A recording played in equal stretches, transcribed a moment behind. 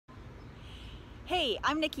Hey,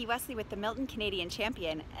 I'm Nikki Wesley with the Milton Canadian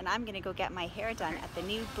Champion, and I'm gonna go get my hair done at the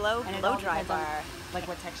new Blo Blow Dry Bar. Like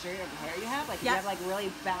what texture of hair you have? Like Yeah. you have like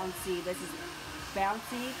really bouncy. This is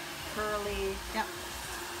bouncy, curly. Yep.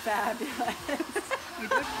 Fabulous. You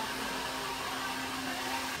do.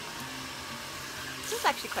 This is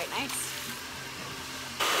actually quite nice.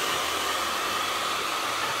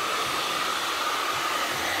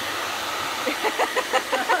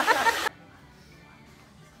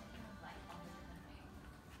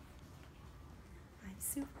 I'm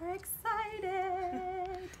super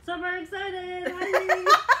excited. Super excited.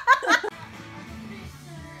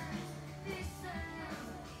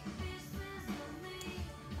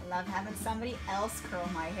 I love having somebody else curl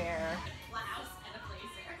my hair.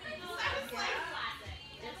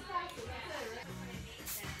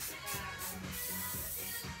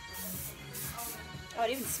 Oh,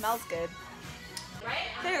 it even smells good.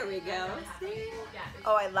 There we go.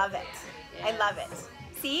 Oh, I love it. I love it.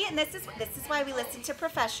 See, and this is why we listen to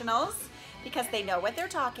professionals, because they know what they're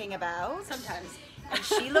talking about. Sometimes. And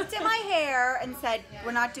she looked at my hair and said,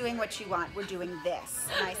 "We're not doing what you want. We're doing this."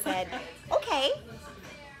 And I said, "Okay."